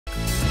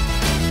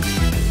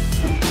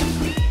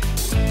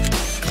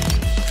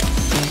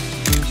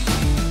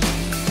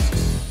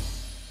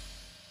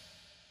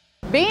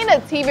Being a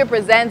TV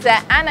presenter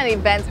and an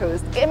event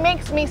host, it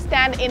makes me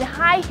stand in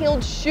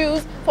high-heeled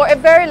shoes for a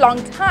very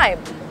long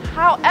time.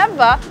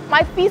 However,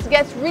 my feet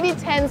gets really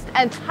tensed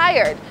and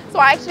tired, so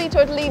I actually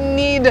totally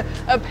need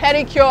a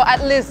pedicure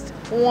at least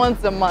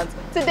once a month.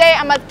 Today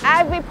I'm at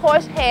Ivy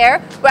Posh Hair,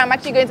 where I'm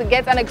actually going to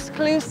get an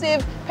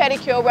exclusive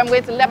pedicure where I'm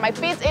going to let my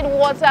feet in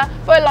water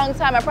for a long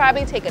time and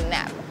probably take a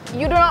nap.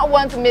 You do not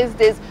want to miss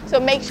this, so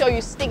make sure you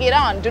stick it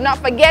on. Do not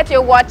forget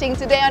you're watching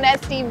today on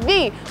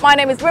STV. My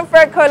name is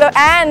Winfred Kolo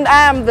and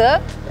I am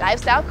the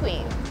Lifestyle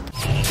Queen.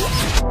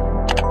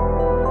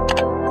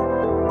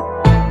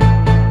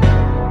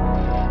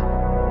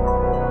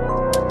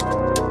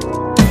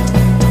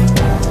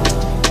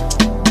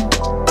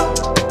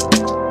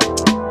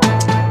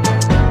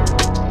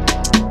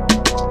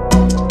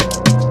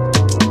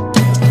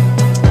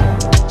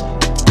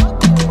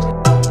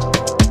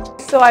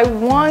 So I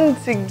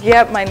want to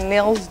get my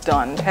nails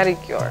done,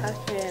 pedicure.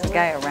 Okay. Is the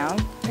guy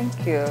around?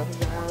 Thank you.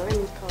 Yeah, let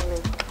me call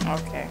him.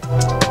 Okay.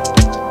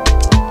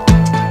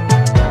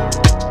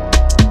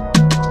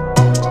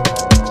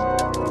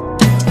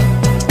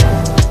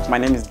 My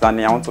name is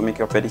Danny. I want to make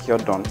your pedicure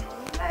done.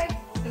 Nice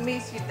to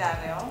meet you,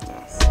 Daniel.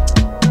 Yes.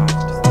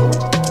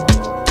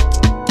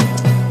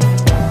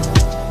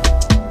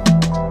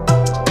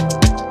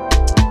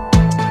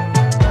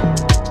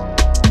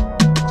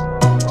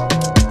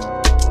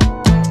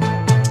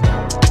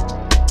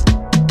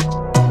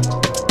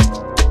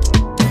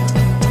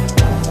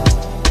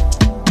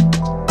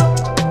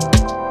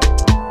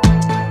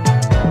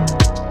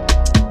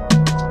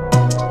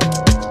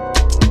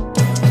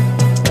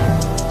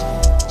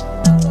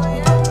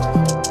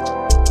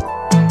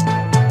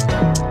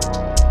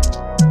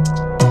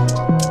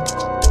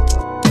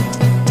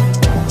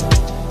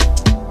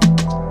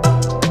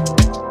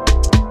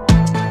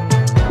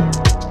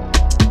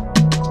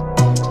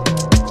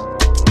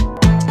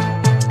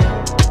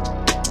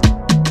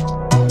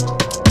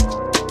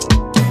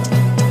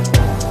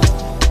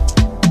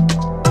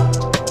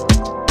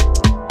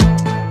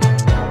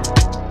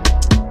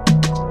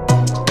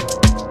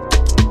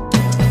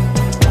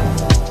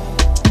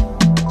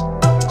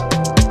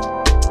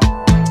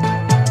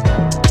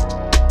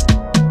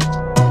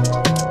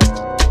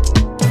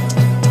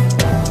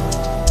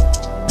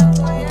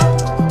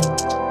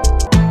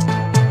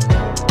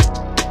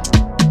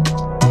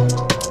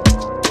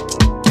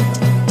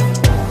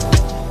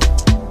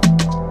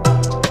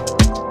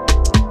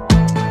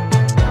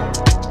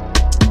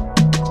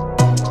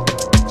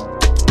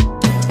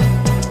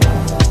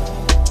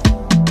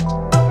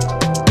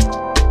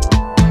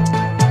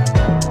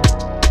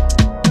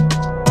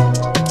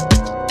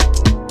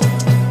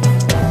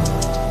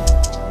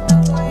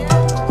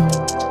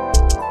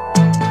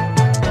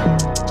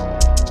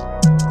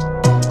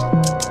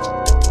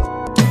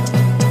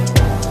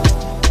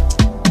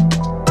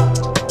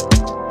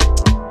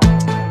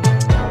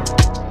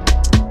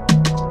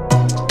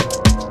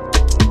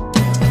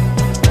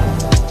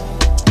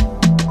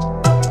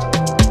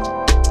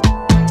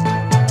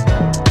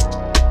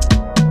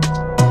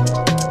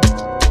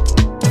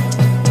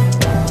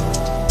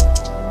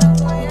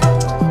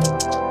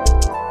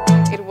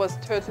 Was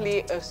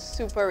totally a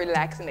super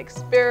relaxing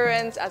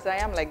experience. As I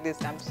am like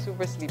this, I'm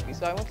super sleepy,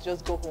 so I want to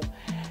just go home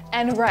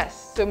and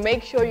rest. So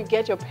make sure you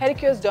get your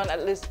pedicures done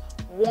at least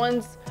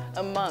once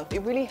a month.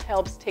 It really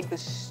helps take the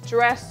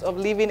stress of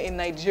living in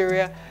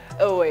Nigeria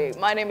away.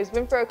 My name is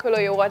Winfred Kolo.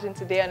 You're watching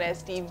today on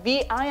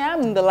STV. I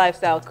am the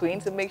Lifestyle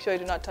Queen, so make sure you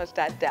do not touch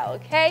that dial,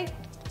 okay?